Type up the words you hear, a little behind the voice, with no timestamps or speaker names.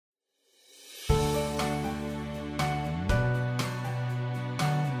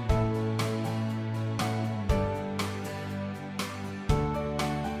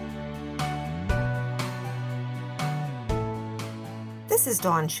This is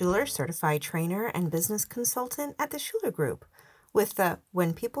Dawn Schuler, certified trainer and business consultant at the Schuler Group, with the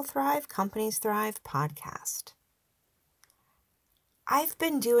When People Thrive, Companies Thrive podcast. I've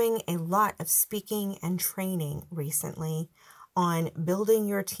been doing a lot of speaking and training recently on building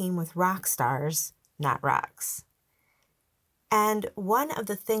your team with rock stars, not rocks. And one of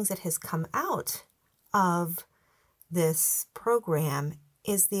the things that has come out of this program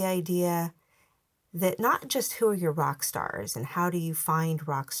is the idea that not just who are your rock stars and how do you find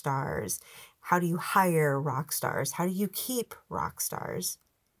rock stars, how do you hire rock stars, how do you keep rock stars.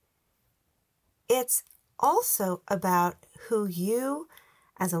 It's also about who you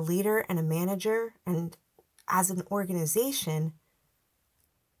as a leader and a manager and as an organization,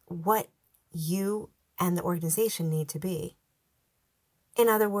 what you and the organization need to be. In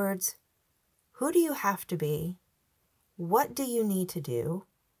other words, who do you have to be? What do you need to do?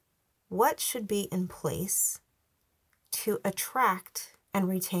 What should be in place to attract and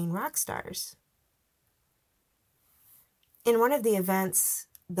retain rock stars? In one of the events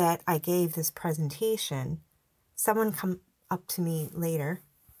that I gave this presentation, someone come up to me later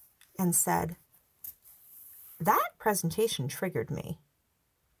and said, "That presentation triggered me."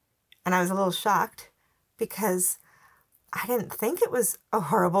 And I was a little shocked because I didn't think it was a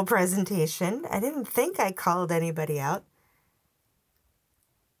horrible presentation. I didn't think I called anybody out.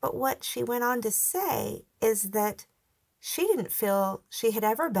 But what she went on to say is that she didn't feel she had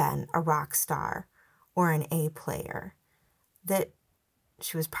ever been a rock star or an A player, that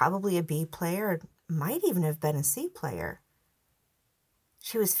she was probably a B player, might even have been a C player.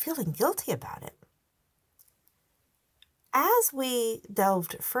 She was feeling guilty about it. As we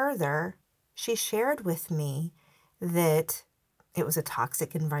delved further, she shared with me that it was a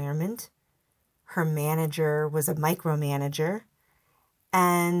toxic environment. Her manager was a micromanager,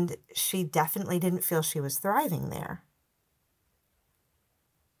 and she definitely didn't feel she was thriving there.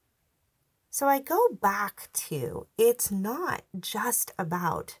 So I go back to, it's not just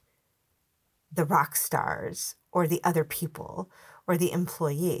about the rock stars or the other people or the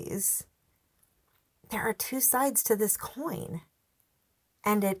employees. There are two sides to this coin.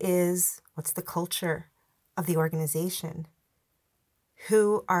 And it is, what's the culture of the organization?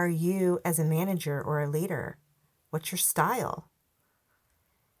 Who are you as a manager or a leader? What's your style?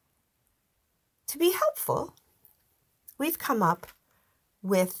 To be helpful, we've come up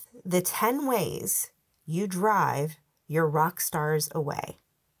with the 10 ways you drive your rock stars away.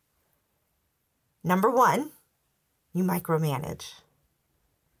 Number 1, you micromanage.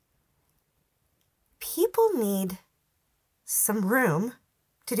 People need some room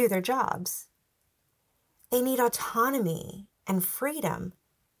to do their jobs. They need autonomy and freedom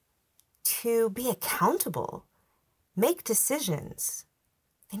to be accountable, make decisions.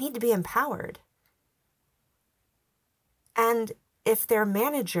 They need to be empowered. And if their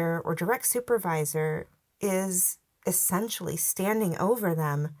manager or direct supervisor is essentially standing over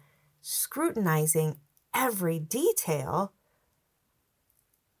them, scrutinizing every detail,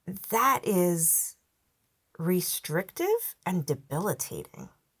 that is restrictive and debilitating.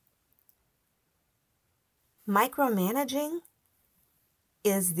 Micromanaging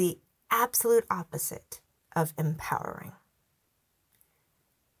is the absolute opposite of empowering.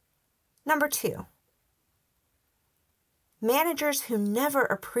 Number 2, managers who never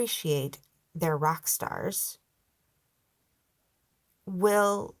appreciate their rock stars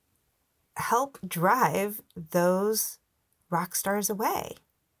will help drive those rock stars away.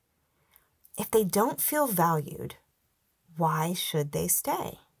 If they don't feel valued, why should they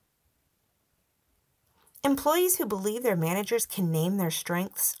stay? Employees who believe their managers can name their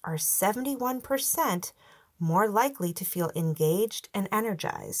strengths are 71% more likely to feel engaged and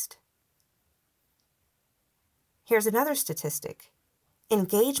energized. Here's another statistic.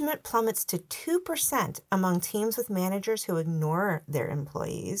 Engagement plummets to 2% among teams with managers who ignore their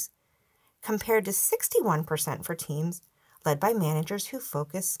employees, compared to 61% for teams led by managers who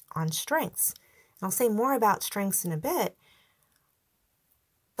focus on strengths. And I'll say more about strengths in a bit,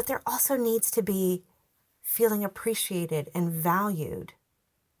 but there also needs to be feeling appreciated and valued.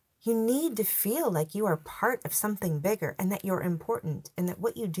 You need to feel like you are part of something bigger and that you're important and that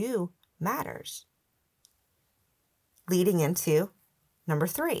what you do matters. Leading into number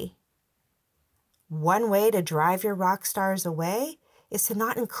 3. One way to drive your rock stars away is to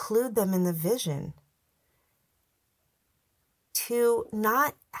not include them in the vision, to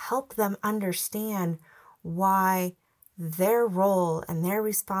not help them understand why their role and their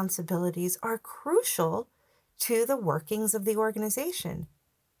responsibilities are crucial to the workings of the organization.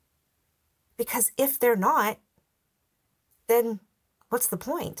 Because if they're not, then what's the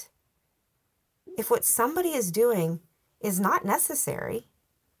point? If what somebody is doing is not necessary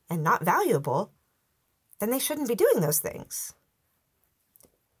and not valuable, then they shouldn't be doing those things.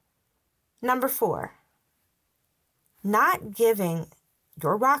 Number 4, not giving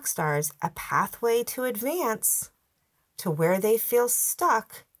your rock stars a pathway to advance to where they feel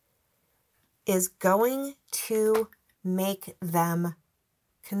stuck is going to make them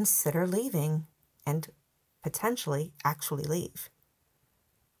consider leaving and potentially actually leave.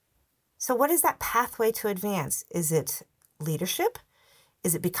 So what is that pathway to advance? Is it leadership?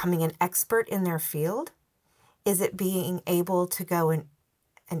 Is it becoming an expert in their field? Is it being able to go an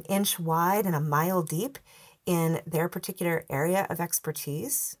inch wide and a mile deep in their particular area of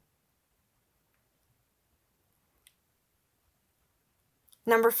expertise?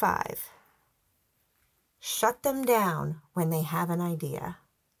 Number 5, shut them down when they have an idea.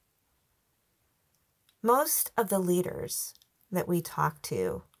 Most of the leaders that we talk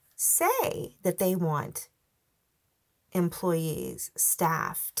to say that they want employees,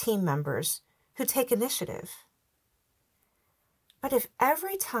 staff, team members who take initiative. But if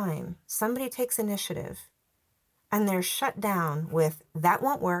every time somebody takes initiative and they're shut down with, that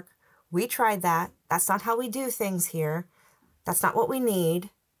won't work, we tried that, that's not how we do things here, that's not what we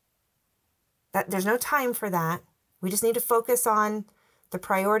need, that there's no time for that, we just need to focus on the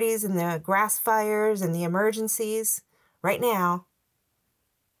priorities and the grass fires and the emergencies right now,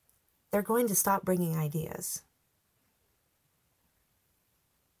 they're going to stop bringing ideas.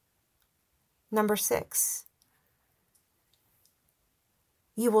 Number 6,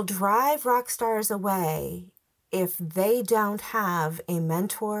 you will drive rock stars away if they don't have a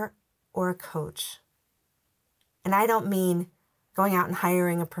mentor or a coach. And I don't mean going out and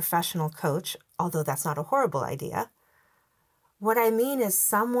hiring a professional coach, although that's not a horrible idea. What I mean is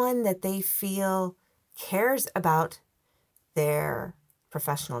someone that they feel cares about their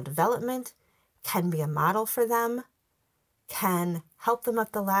professional development, can be a model for them, can help them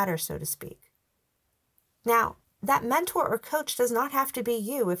up the ladder, so to speak. Now, that mentor or coach does not have to be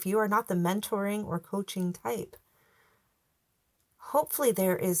you if you are not the mentoring or coaching type. Hopefully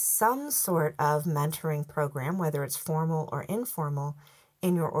there is some sort of mentoring program, whether it's formal or informal,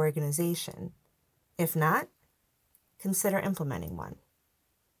 in your organization. If not, consider implementing one.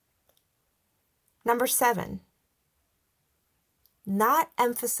 Number 7, not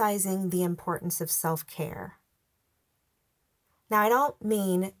emphasizing the importance of self-care. Now, I don't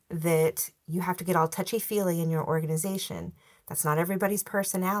mean that you have to get all touchy-feely in your organization. That's not everybody's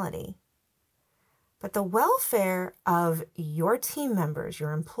personality. But the welfare of your team members,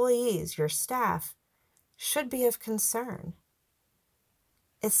 your employees, your staff should be of concern,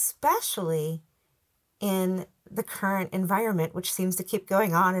 especially in the current environment, which seems to keep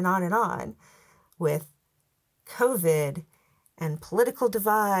going on and on and on with COVID and political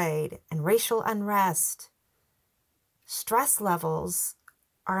divide and racial unrest. Stress levels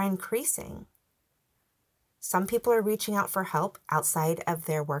are increasing. Some people are reaching out for help outside of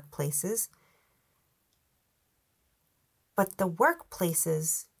their workplaces, but the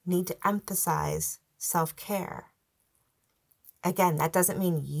workplaces need to emphasize self-care. Again, that doesn't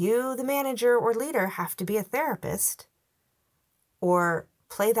mean you, the manager or leader, have to be a therapist or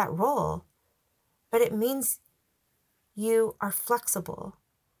play that role, but it means you are flexible.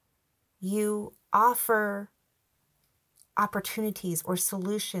 You offer opportunities or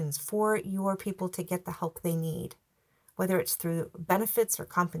solutions for your people to get the help they need, whether it's through benefits or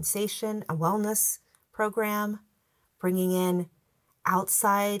compensation, a wellness program, bringing in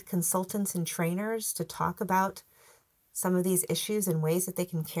outside consultants and trainers to talk about some of these issues and ways that they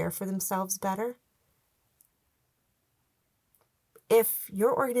can care for themselves better. If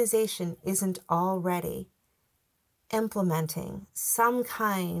your organization isn't already implementing some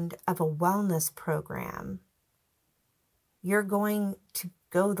kind of a wellness program, you're going to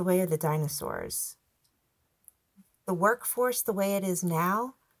go the way of the dinosaurs. The workforce, the way it is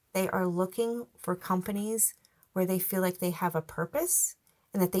now, they are looking for companies where they feel like they have a purpose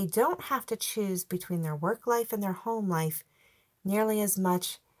and that they don't have to choose between their work life and their home life nearly as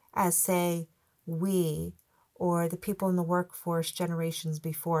much as, say, we or the people in the workforce generations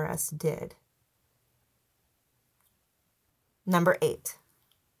before us did. Number 8,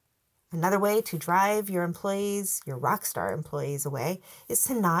 another way to drive your employees, your rock star employees away, is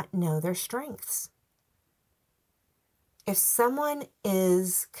to not know their strengths. If someone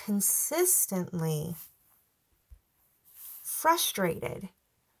is consistently frustrated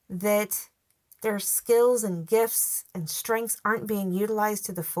that their skills and gifts and strengths aren't being utilized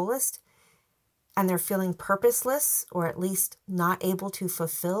to the fullest, and they're feeling purposeless or at least not able to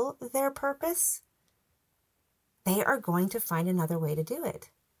fulfill their purpose, they are going to find another way to do it.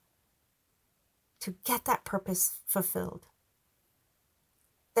 to get that purpose fulfilled.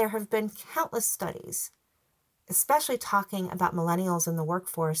 There have been countless studies, especially talking about millennials in the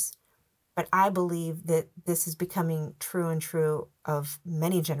workforce, but I believe that this is becoming true of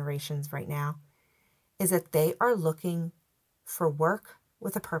many generations right now, is that they are looking for work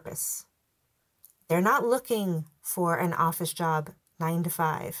with a purpose. They're not looking for an office job 9 to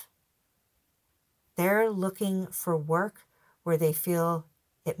 5. They're looking for work where they feel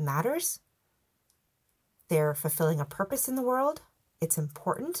it matters. They're fulfilling a purpose in the world. It's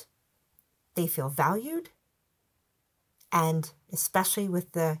important. They feel valued. And especially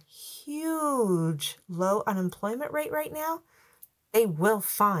with the huge low unemployment rate right now, they will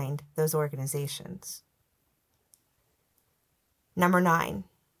find those organizations. Number 9,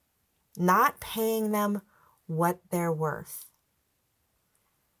 not paying them what they're worth.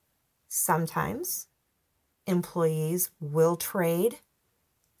 Sometimes employees will trade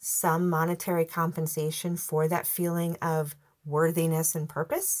some monetary compensation for that feeling of worthiness and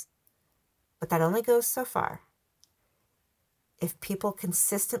purpose, but that only goes so far. If people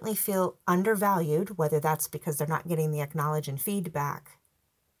consistently feel undervalued, whether that's because they're not getting the acknowledgement and feedback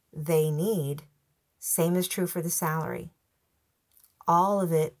they need, same is true for the salary. All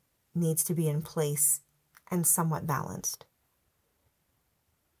of it needs to be in place and somewhat balanced.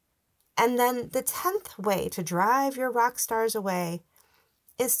 And then the 10th way to drive your rock stars away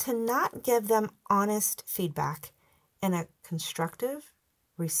is to not give them honest feedback in a constructive,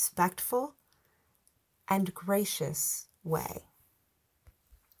 respectful, and gracious way.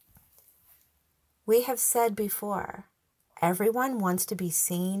 We have said before, everyone wants to be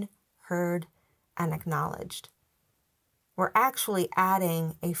seen, heard, and acknowledged. We're actually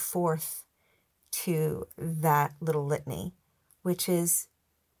adding a 4th to that little litany, which is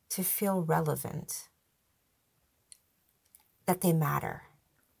to feel relevant, that they matter,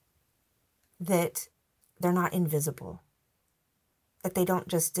 that they're not invisible, that they don't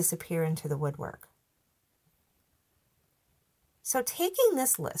just disappear into the woodwork. So taking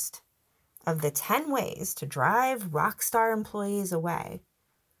this list of the 10 ways to drive rockstar employees away,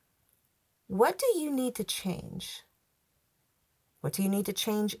 what do you need to change? What do you need to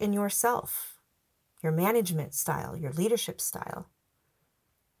change in yourself, your management style, your leadership style?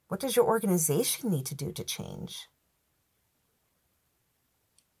 What does your organization need to do to change?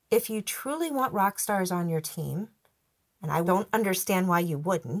 If you truly want rock stars on your team, and I don't understand why you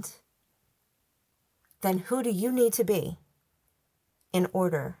wouldn't, then who do you need to be in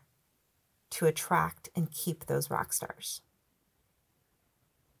order to attract and keep those rock stars?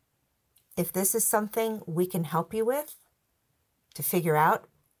 If this is something we can help you with, to figure out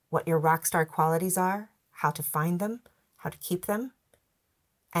what your rock star qualities are, how to find them, how to keep them,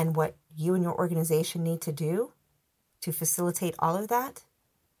 and what you and your organization need to do to facilitate all of that,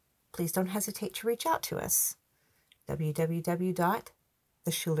 please don't hesitate to reach out to us.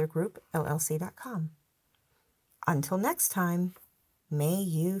 www.theschulergroupllc.com. Until next time, may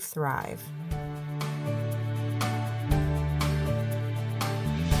you thrive.